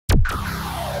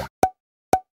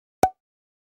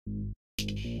Woo,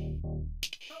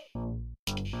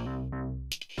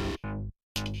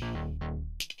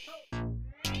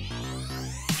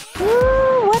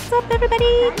 what's up everybody?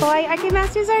 Kawaii Arcade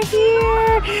Masters are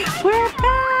here. We're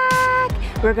back.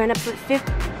 We're gonna put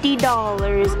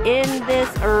 $50 in this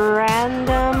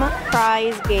random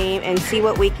prize game and see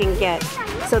what we can get.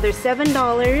 So there's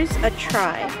 $7 a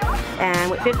try,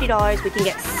 and with $50 we can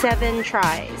get 7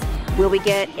 tries. Will we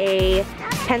get a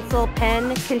pencil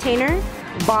pen container,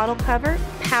 bottle cover,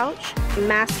 pouch,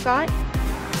 mascot,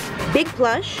 big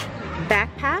plush,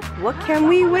 backpack? What can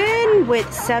we win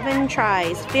with 7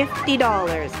 tries?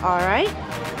 $50. Alright,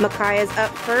 Makaya's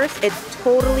up first. It's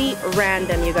totally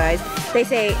random, you guys. They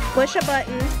say push a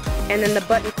button and then the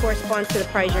button corresponds to the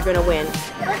prize you're gonna win.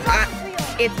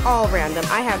 It's all random.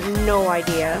 I have no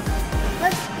idea.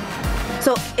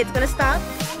 So it's gonna stop.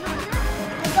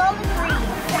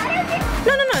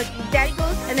 No. Daddy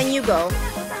goes and then you go.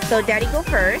 So Daddy go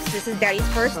first. This is Daddy's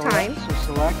first time. So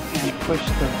select and push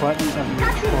the button of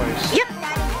your choice. Yep.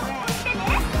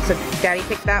 So Daddy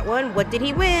picked that one. What did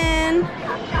he win?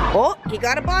 Oh, he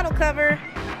got a bottle cover.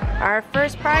 Our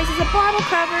first prize is a bottle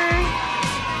cover.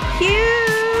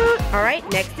 Cute. All right,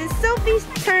 next is Sophie's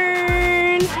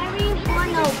turn.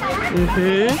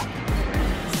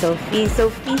 Sophie's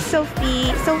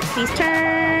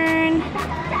turn.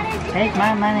 Take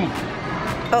my money.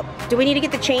 Oh, do we need to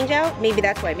get the change out? Maybe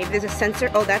that's why. Maybe there's a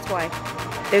sensor. Oh, that's why.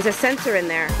 There's a sensor in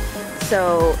there.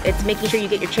 So it's making sure you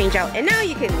get your change out. And now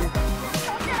you can...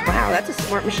 Wow, that's a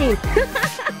smart machine.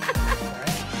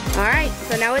 Alright,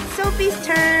 so now it's Sophie's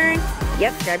turn.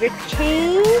 Yep, grab your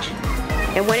change.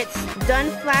 And when it's done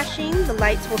flashing, the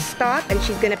lights will stop and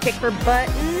she's going to pick her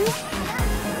button.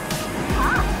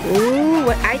 Ooh,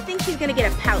 I think she's going to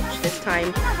get a pouch this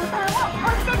time.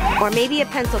 Or maybe a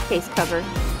pencil case cover.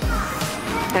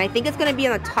 And I think it's going to be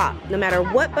on the top. No matter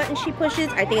what button she pushes,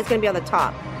 I think it's going to be on the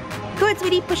top. Go ahead,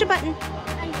 sweetie. Push a button.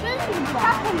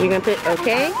 You're going to put,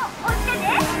 okay.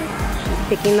 She's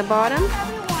picking the bottom.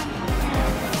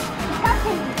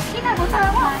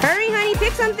 Hurry, honey.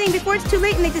 Pick something before it's too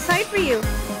late and they decide for you.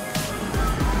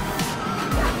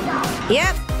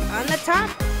 Yep. On the top,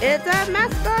 it's a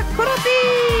mascot.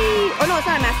 Kuropi. Oh, no, it's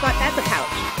not a mascot. That's a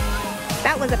pouch.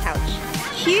 That was a pouch.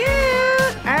 Cute.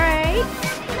 All right.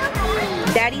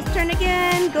 Daddy's turn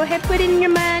again. Go ahead, put in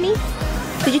your money.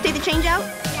 Did you take the change out?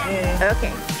 Yeah.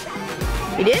 Okay.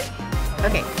 You did?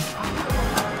 Okay.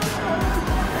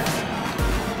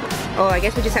 Oh, I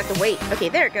guess we just have to wait. Okay,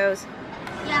 there it goes.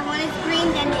 Yeah, when it's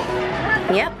green, then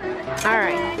it... Yep.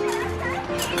 Alright.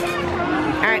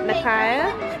 Alright,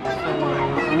 Makaya.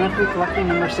 I'm going to be collecting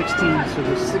number 16, so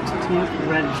the 16th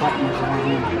red button is on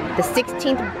here. The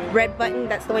 16th red button,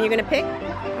 that's the one you're going to pick?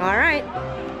 Alright.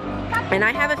 And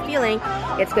I have a feeling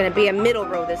it's going to be a middle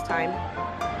row this time.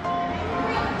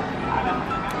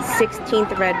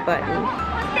 16th red button.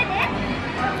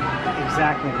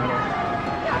 Exactly middle.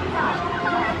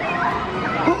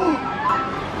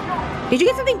 Did you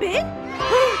get something big?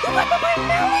 You got the big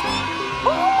melody!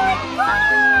 Oh my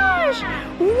gosh!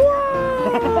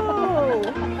 Whoa!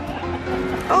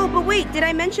 Oh, but wait, did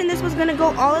I mention this was going to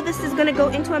go, all of this is going to go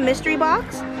into a mystery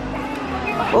box?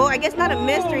 Oh, I guess not a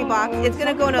mystery box. It's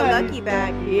gonna go in a lucky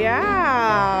bag.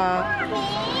 Yeah.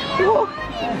 Whoa.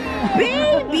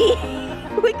 Baby.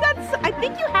 We got. I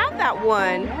think you have that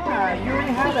one. Yeah, you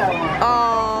already have that one.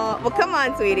 Oh, well, come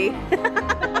on, sweetie.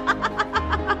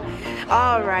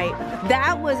 All right.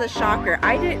 That was a shocker.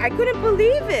 I couldn't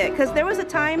believe it because there was a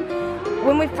time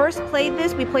when we first played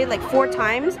this. We played like 4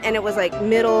 times, and it was like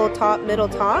middle, top, middle,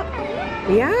 top.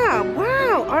 Yeah.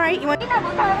 Wow. All right. You want?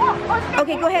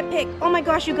 Okay, go ahead, pick. Oh my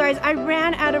gosh, you guys, I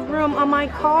ran out of room on my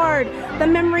card. The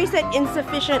memory said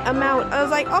insufficient amount. I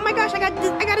was like, oh my gosh, I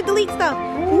gotta delete stuff.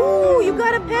 Ooh, you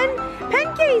got a pen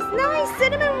case. Nice,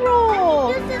 cinnamon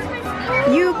roll.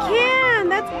 You can.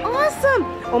 That's awesome.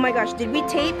 Oh my gosh, did we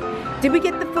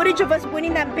get the footage of us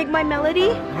winning that Big My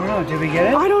Melody? I don't know, did we get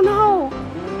it? I don't know.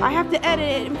 I have to edit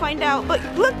it and find out. But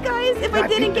look, guys, if I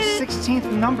didn't get it. The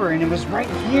 16th number, and it was right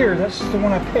here. That's the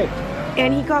one I picked.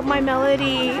 And he got my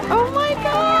melody. Oh my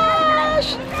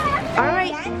gosh! All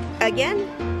right, again,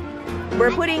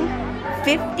 we're putting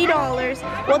 $50.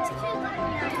 Well,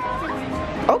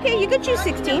 okay, you could choose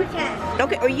 16.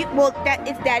 Okay, or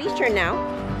it's Daddy's turn now.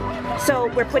 So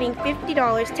we're putting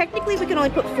 $50. Technically, we can only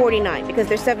put $49 because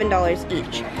they're $7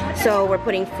 each. So we're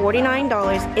putting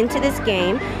 $49 into this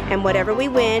game, and whatever we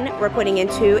win, we're putting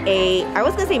into I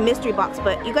was gonna say mystery box,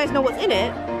 but you guys know what's in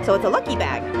it, so it's a lucky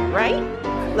bag, right?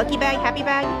 Lucky bag, happy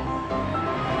bag.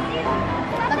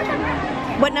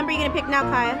 What number are you gonna pick now,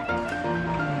 Kaya?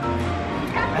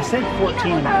 I said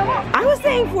 14 in my head. I was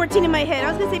saying 14 in my head.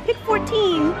 I was gonna say pick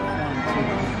 14. 1, 2,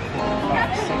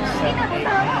 5, 6, 7, 8,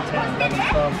 9, 10, 11,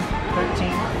 12,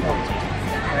 13, 14.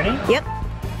 Ready? Yep.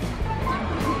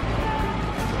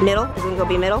 Middle? Is it gonna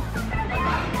be middle?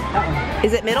 That one.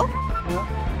 Is it middle? Yeah.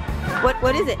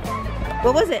 What is it?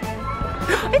 What was it?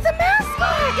 It's a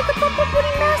mascot! It's a purple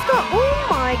pudding mascot! Oh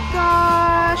my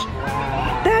gosh!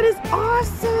 That is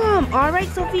awesome! Alright,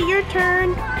 Sophie, your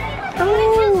turn.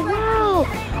 Oh, wow!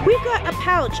 We've got a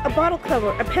pouch, a bottle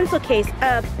cover, a pencil case,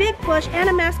 a big plush, and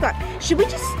a mascot. Should we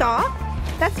just stop?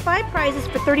 That's 5 prizes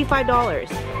for $35.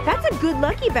 That's a good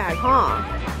lucky bag, huh?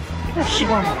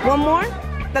 One more?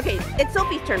 Okay, it's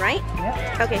Sophie's turn, right?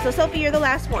 Yep. Okay, so Sophie, you're the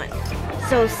last one.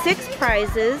 So 6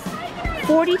 prizes,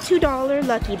 $42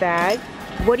 lucky bag.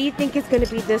 What do you think is going to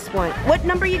be this one? What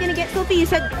number are you going to get, Sophie? You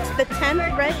said the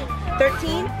 10th red?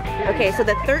 13? Okay, so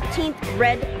the 13th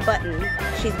red button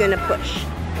she's going to push.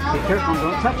 Be careful,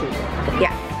 don't touch it.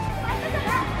 Yeah.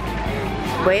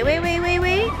 Wait.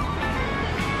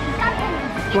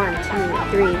 1, 2,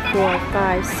 3, 4,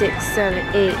 5, 6,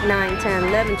 7, 8, 9, 10,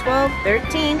 11, 12,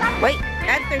 13. Wait,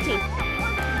 add 13.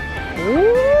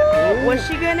 Ooh, what's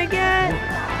she gonna get?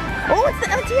 Oh, it's the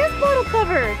LTS bottle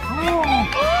cover.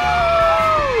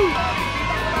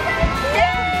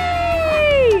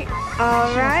 Yay!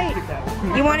 All right.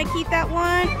 You want to keep that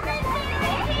one?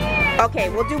 Okay,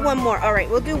 we'll do one more. All right,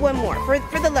 we'll do one more for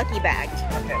the lucky bag.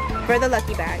 Okay. For the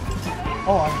lucky bag.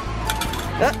 Oh,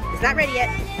 it's not ready yet.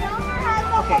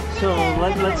 okay, so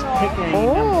let's pick a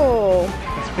Oh. number.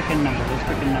 Let's pick a number.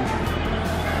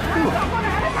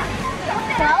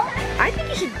 I think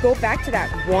you should go back to that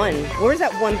one. Where's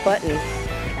that one button?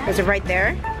 Was it right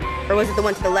there? Or was it the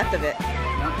one to the left of it?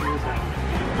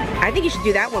 I think you should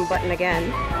do that one button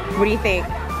again. What do you think?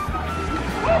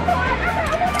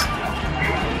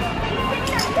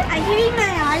 I can eat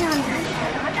my eye on that.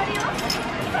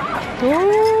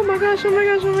 Oh my gosh, oh my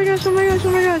gosh, oh my gosh, oh my gosh,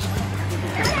 oh my gosh.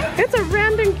 It's a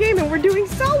random game and we're doing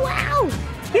so well.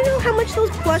 You know how much those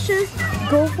plushes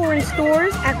go for in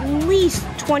stores? At least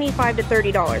 $25 to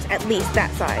 $30, at least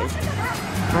that size.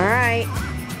 All right,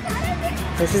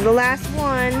 this is the last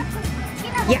one.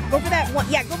 Yeah, go for that one.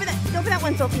 Yeah, go for that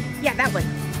one, Sophie. Yeah, that one.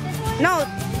 No,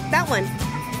 that one.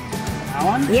 That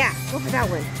one? Yeah, go for that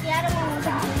one. The other one was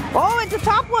on. Oh, it's the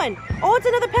top one. Oh, it's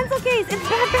another pencil case. It's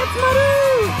Bad Bad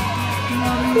Smaru.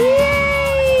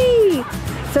 Yay!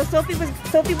 So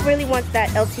Sophie really wants that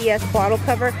LTS bottle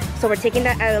cover, so we're taking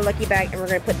that out of the lucky bag and we're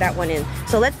gonna put that one in.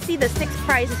 So let's see the 6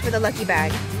 prizes for the lucky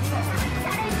bag.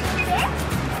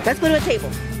 Let's go to a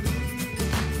table.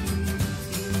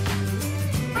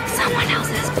 Someone else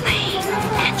is playing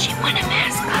and she won a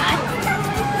mascot.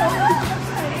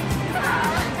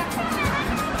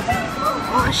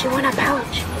 Oh, she won a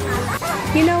pouch.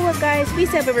 You know what, guys? We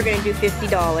said we were gonna do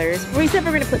 $50. We said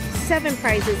we were gonna put 7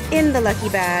 prizes in the lucky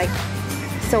bag.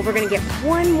 So we're gonna get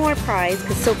one more prize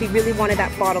because Sophie really wanted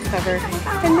that bottle cover.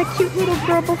 And the cute little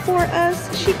girl before us,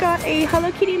 she got a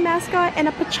Hello Kitty mascot and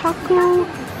a Pachaco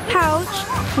pouch.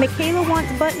 Michaela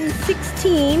wants button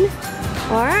 16.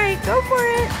 All right, go for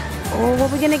it. Oh, what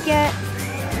are we gonna get?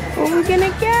 What are we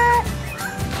gonna get?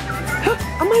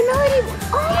 A Minority.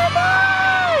 Oh my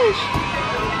gosh!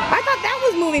 I thought that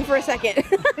was moving for a second.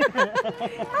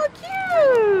 How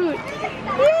cute!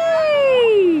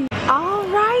 Yay! All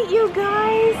right, you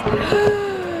guys.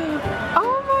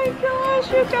 Oh my gosh,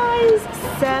 you guys.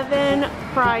 7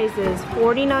 prizes,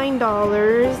 $49.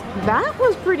 That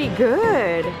was pretty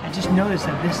good. I just noticed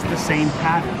that this is the same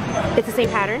pattern. It's the same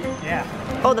pattern? Yeah.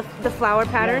 Oh, the flower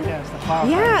pattern? Yeah, it's the flower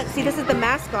pattern. See, this is the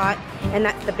mascot, and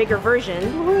that's the bigger version.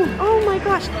 Oh my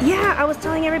gosh. Yeah, I was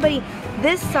telling everybody,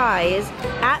 this size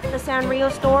at the Sanrio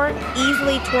store,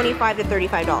 easily $25 to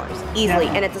 $35. Easily.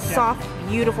 Yeah. And it's a soft,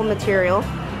 beautiful material.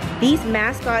 These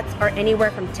mascots are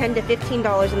anywhere from $10 to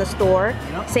 $15 in the store.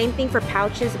 Yep. Same thing for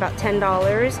pouches, about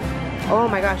 $10. Oh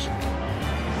my gosh.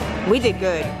 We did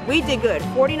good. We did good.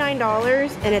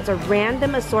 $49, and it's a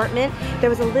random assortment. There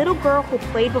was a little girl who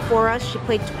played before us. She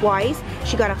played twice.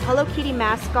 She got a Hello Kitty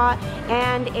mascot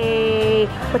and a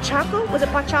Pachaco. Was it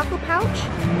Pachaco pouch?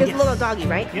 It was a little doggy,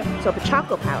 right? Yep. So a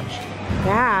Pachaco pouch.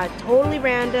 Yeah, totally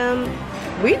random.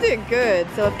 We did good.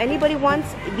 So if anybody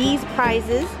wants these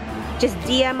prizes, just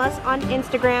DM us on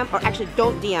Instagram, or actually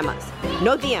don't DM us.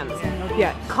 No DMs.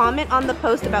 Yeah, comment on the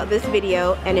post about this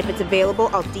video, and if it's available,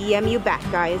 I'll DM you back,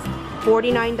 guys.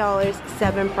 $49,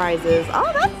 7 prizes.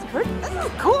 Oh, this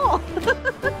is cool.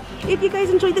 If you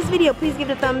guys enjoyed this video, please give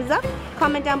it a thumbs up.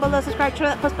 Comment down below, subscribe, turn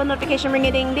that post bell notification, ring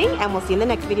a ding ding, and we'll see you in the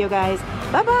next video, guys.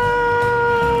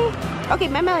 Bye-bye. Okay,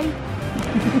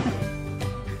 bye-bye.